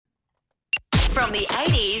From the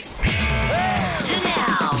 80s to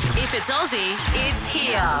now. If it's Aussie, it's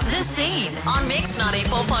here. The Scene on Mix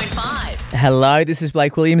 94.5. Hello, this is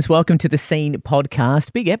Blake Williams. Welcome to The Scene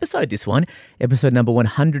podcast. Big episode this one, episode number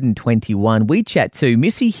 121. We chat to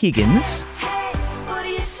Missy Higgins.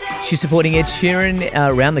 She's supporting Ed Sheeran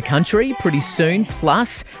around the country pretty soon.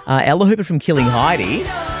 Plus, Ella Hooper from Killing Heidi.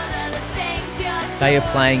 They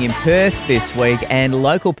are playing in Perth this week, and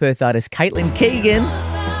local Perth artist Kaitlin Keegan.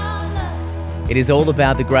 It is all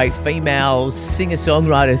about the great female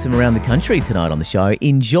singer-songwriters from around the country tonight on the show.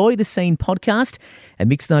 Enjoy The Scene podcast at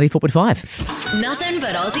Mix 94.5. Nothing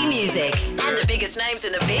but Aussie music and the biggest names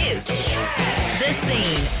in the biz. The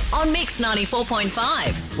Scene on Mix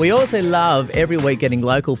 94.5. We also love every week getting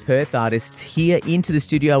local Perth artists here into the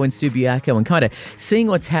studio in Subiaco and kind of seeing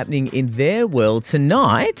what's happening in their world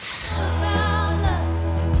tonight.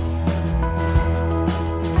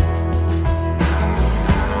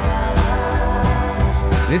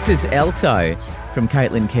 This is Alto from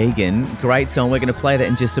Kaitlin Keegan. Great song. We're going to play that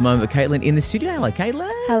in just a moment. But Kaitlin in the studio. Hello, Kaitlin.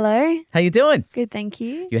 Hello. How you doing? Good, thank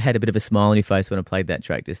you. You had a bit of a smile on your face when I played that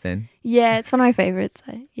track just then. Yeah, it's one of my favourites.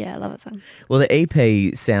 I love it song. Well, the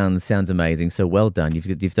EP sounds amazing. So well done.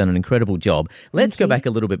 You've done an incredible job. Let's go back a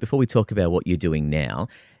little bit before we talk about what you're doing now.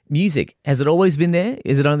 Music, has it always been there?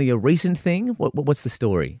 Is it only a recent thing? What's the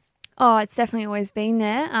story? Oh, it's definitely always been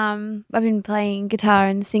there. I've been playing guitar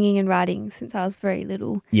and singing and writing since I was very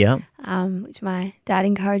little. Yeah. Which my dad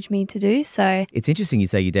encouraged me to do. So it's interesting you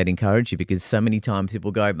say your dad encouraged you, because so many times people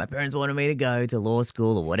go, my parents wanted me to go to law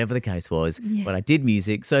school or whatever the case was, but I did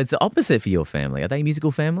music. So it's the opposite for your family. Are they a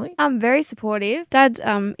musical family? Very supportive. Dad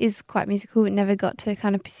is quite musical but never got to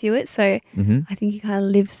kind of pursue it. So I think he kind of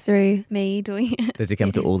lives through me doing it. Does he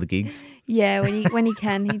come to all the gigs? Yeah, when he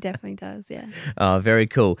can, he definitely does, yeah. Oh, very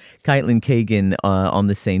cool. Kaitlin Keegan on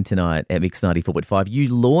the scene tonight at Mix 94.5. You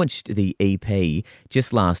launched the EP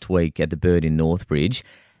just last week at the Bird in Northbridge.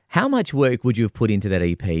 How much work would you have put into that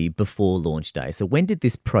EP before launch day? So when did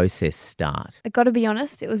this process start? I've got to be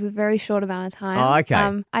honest, it was a very short amount of time. Oh,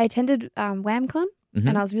 okay. I attended WAMCon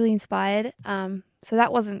and I was really inspired. So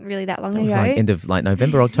that wasn't really that long ago. It was like end of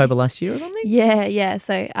November, October last year or something? Yeah.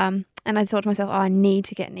 So and I thought to myself, I need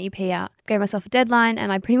to get an EP out. Gave myself a deadline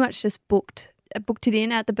and I pretty much just booked it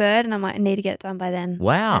in at the Bird, and I'm like, I need to get it done by then.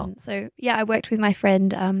 Wow. So yeah, I worked with my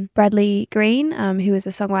friend Bradley Green, who is a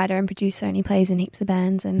songwriter and producer, and he plays in heaps of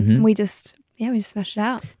bands, and we just smashed it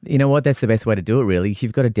out. You know what? That's the best way to do it, really.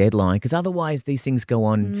 You've got a deadline, because otherwise these things go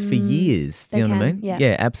on for years. Do you know what I mean?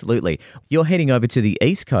 Yeah, absolutely. You're heading over to the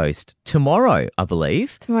East Coast tomorrow, I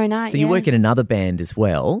believe. Tomorrow night, So you work in another band as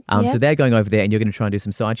well. So they're going over there and you're going to try and do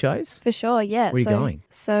some side shows? For sure, yeah. Where are you going?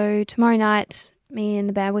 So tomorrow night, me and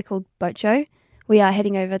the band, we're called Boat Show. We are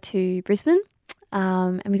heading over to Brisbane.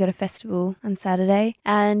 And we got a festival on Saturday,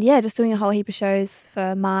 and just doing a whole heap of shows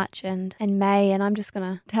for March and May, and I'm just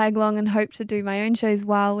gonna tag along and hope to do my own shows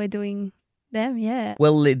while we're doing them.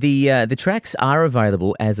 Well, the tracks are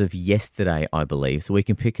available as of yesterday, I believe, so we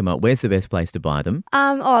can pick them up. Where's the best place to buy them?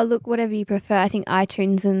 Look, whatever you prefer. I think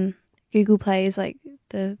iTunes and Google Play is like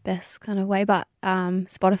the best kind of way, but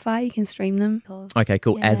Spotify, you can stream them. Okay,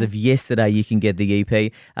 cool. Yeah. As of yesterday, you can get the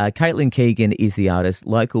EP. Kaitlin Keegan is the artist,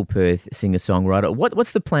 local Perth singer-songwriter.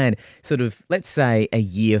 What's the plan, sort of, let's say a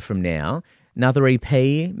year from now? Another EP,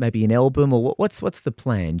 maybe an album, or what's the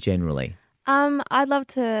plan generally? I'd love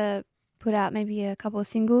to put out maybe a couple of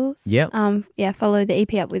singles. Yep. Follow the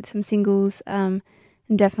EP up with some singles. And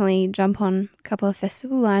definitely jump on a couple of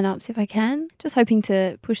festival lineups if I can. Just hoping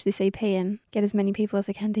to push this EP and get as many people as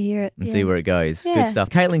I can to hear it. And see where it goes. Yeah. Good stuff.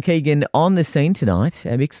 Kaitlin Keegan on the scene tonight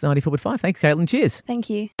at Mix 94.5. Thanks, Kaitlin. Cheers. Thank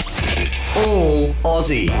you. All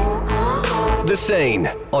Aussie. The Scene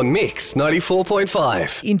on Mix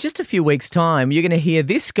 94.5. In just a few weeks' time, you're going to hear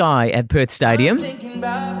this guy at Perth Stadium. Ed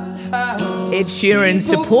Sheeran,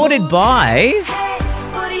 supported by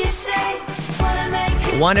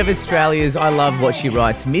one of Australia's I Love What She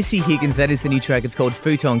Writes, Missy Higgins. That is the new track. It's called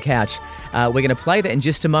Futon Couch. We're going to play that in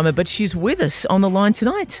just a moment, but she's with us on the line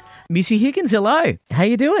tonight. Missy Higgins, hello. How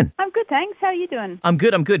you doing? I'm good, thanks. How are you doing? I'm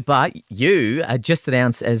good. But you are just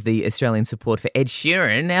announced as the Australian support for Ed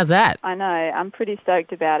Sheeran. How's that? I know. I'm pretty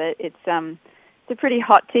stoked about it. It's a pretty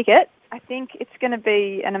hot ticket. I think it's going to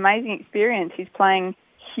be an amazing experience. He's playing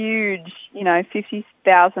huge,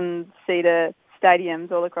 50,000-seater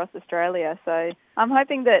stadiums all across Australia. So I'm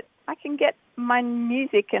hoping that I can get my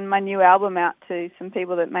music and my new album out to some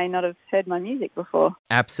people that may not have heard my music before.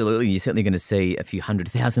 Absolutely. You're certainly going to see a few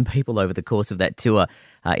 100,000 people over the course of that tour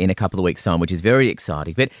in a couple of weeks' time, which is very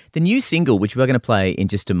exciting. But the new single, which we're going to play in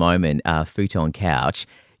just a moment, Futon Couch,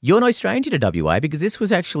 you're no stranger to WA because this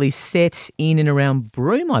was actually set in and around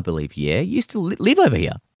Broome, I believe, yeah? You used to live over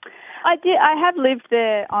here. I did. I have lived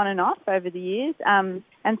there on and off over the years, and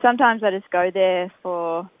sometimes I just go there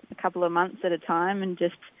for a couple of months at a time and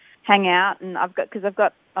just hang out. And I've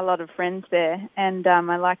got a lot of friends there, and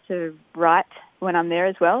I like to write when I'm there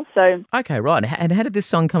as well. So Okay, right. And how did this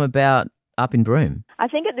song come about up in Broome? I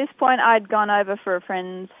think at this point I'd gone over for a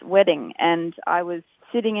friend's wedding, and I was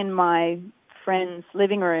sitting in my friend's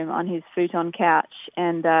living room on his futon couch,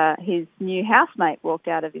 and his new housemate walked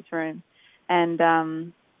out of his room, and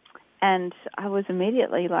I was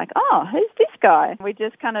immediately like, oh, who's this guy? We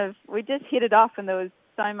just hit it off, and there was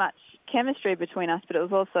so much chemistry between us, but it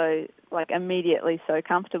was also like immediately so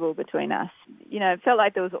comfortable between us. You know, it felt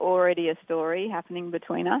like there was already a story happening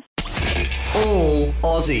between us. All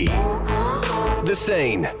Aussie. The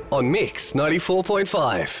Scene on Mix 94.5.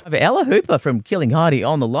 I have Ella Hooper from Killing Heidi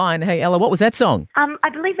on the line. Hey, Ella, what was that song? I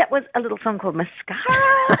believe that was a little song called Mascara.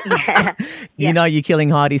 Yeah. You know your Killing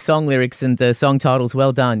Heidi song lyrics and song titles.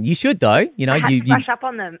 Well done. You should, though. You know, I had to brush up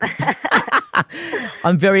on them.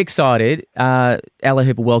 I'm very excited. Ella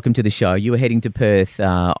Hooper, welcome to the show. You were heading to Perth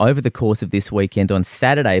over the course of this weekend on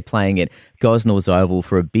Saturday, playing at Gosnell's Oval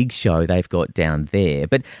for a big show they've got down there.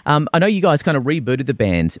 But I know you guys kind of rebooted the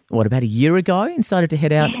band, about a year ago and started to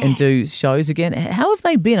head out and do shows again. How have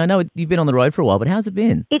they been? I know you've been on the road for a while, but how's it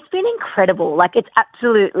been? It's been incredible. Like, it's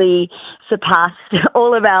absolutely surpassed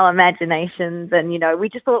all of our imaginations. And, you know, we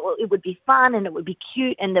just thought, well, it would be fun and it would be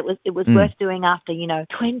cute and it was worth doing after,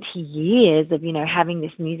 20 years of, having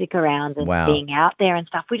this music around and being out there and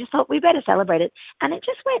stuff. We just thought we better celebrate it. And it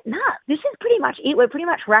just went nuts. This is pretty much it. We're pretty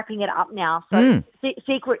much wrapping it up now. So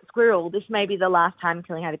Secret Squirrel, this may be the last time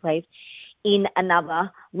Killing Heidi plays in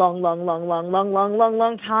another long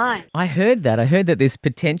time. I heard that this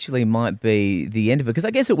potentially might be the end of it, because I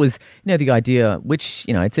guess it was, the idea, which,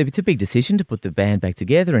 it's a big decision to put the band back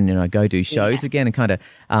together and, go do shows again and kind of,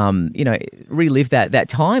 relive that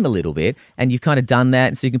time a little bit. And you've kind of done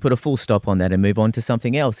that, so you can put a full stop on that and move on to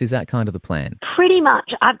something else. Is that kind of the plan? Pretty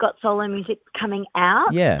much. I've got solo music coming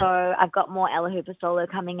out. Yeah. So I've got more Ella Hooper solo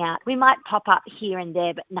coming out. We might pop up here and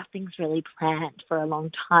there, but nothing's really planned for a long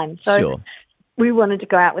time. So sure. We wanted to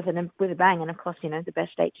go out with a bang, and of course, the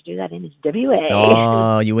best state to do that in is WA.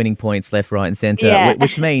 Oh, you're winning points left, right, and centre. Yeah.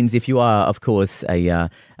 Which means if you are, of course, a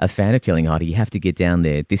fan of Killing Heidi, you have to get down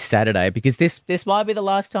there this Saturday, because this might be the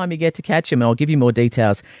last time you get to catch him. And I'll give you more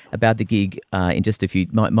details about the gig in just a few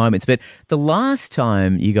moments. But the last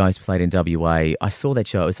time you guys played in WA, I saw that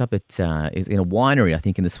show. It was up at it was in a winery, I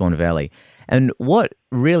think, in the Swan Valley. And what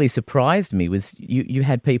really surprised me was you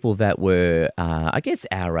had people that were, I guess,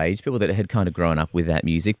 our age, people that had kind of grown up with that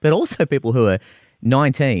music, but also people who are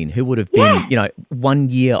 19, who would have been, 1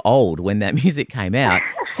 year old when that music came out,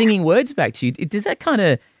 singing words back to you. Does that kind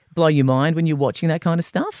of blow your mind when you're watching that kind of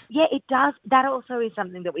stuff? Yeah, it does. That also is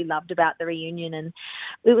something that we loved about the reunion. And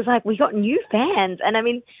it was like we got new fans. And I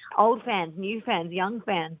mean, old fans, new fans, young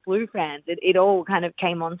fans, blue fans. It all kind of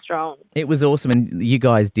came on strong. It was awesome. And you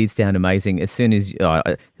guys did sound amazing. As soon as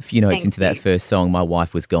a few notes into that first song, my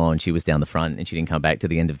wife was gone. She was down the front and she didn't come back to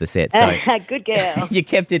the end of the set. So good girl. You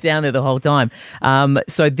kept it down there the whole time.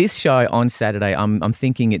 So this show on Saturday, I'm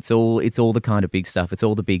thinking it's all the kind of big stuff. It's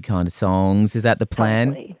all the big kind of songs. Is that the plan?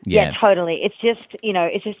 Totally. Yeah, totally. It's just,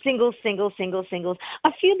 it's just singles,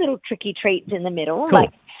 a few little tricky treats in the middle. Cool.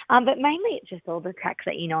 But mainly it's just all the tracks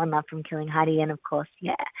that I love from Killing Heidi, and of course,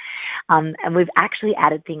 and we've actually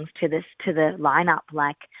added things to the lineup,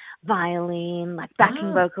 like violin, like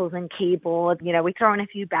backing vocals and keyboard. We throw in a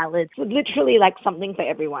few ballads. Literally like something for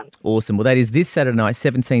everyone. Awesome. Well, that is this Saturday night,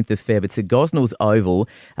 17th of Feb. It's at Gosnell's Oval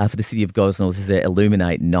for the City of Gosnell's. It's their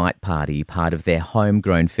Illuminate Night Party, part of their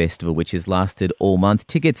Homegrown Festival, which has lasted all month.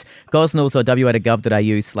 Tickets,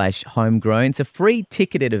 gosnells.wa.gov.au/homegrown. It's a free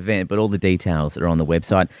ticketed event, but all the details are on the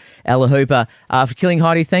website. Ella Hooper, for Killing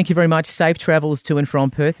Heidi, thank you very much. Safe travels to and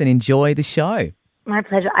from Perth, and enjoy the show. My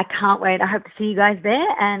pleasure. I can't wait. I hope to see you guys there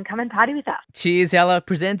and come and party with us. Cheers, Ella.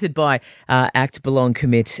 Presented by Act, Belong,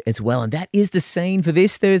 Commit as well. And that is the scene for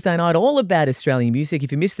this Thursday night, all about Australian music.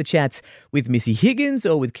 If you missed the chats with Missy Higgins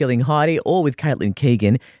or with Killing Heidi or with Kaitlin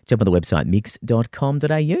Keegan, jump on the website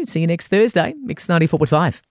mix.com.au. See you next Thursday, Mix 94.5.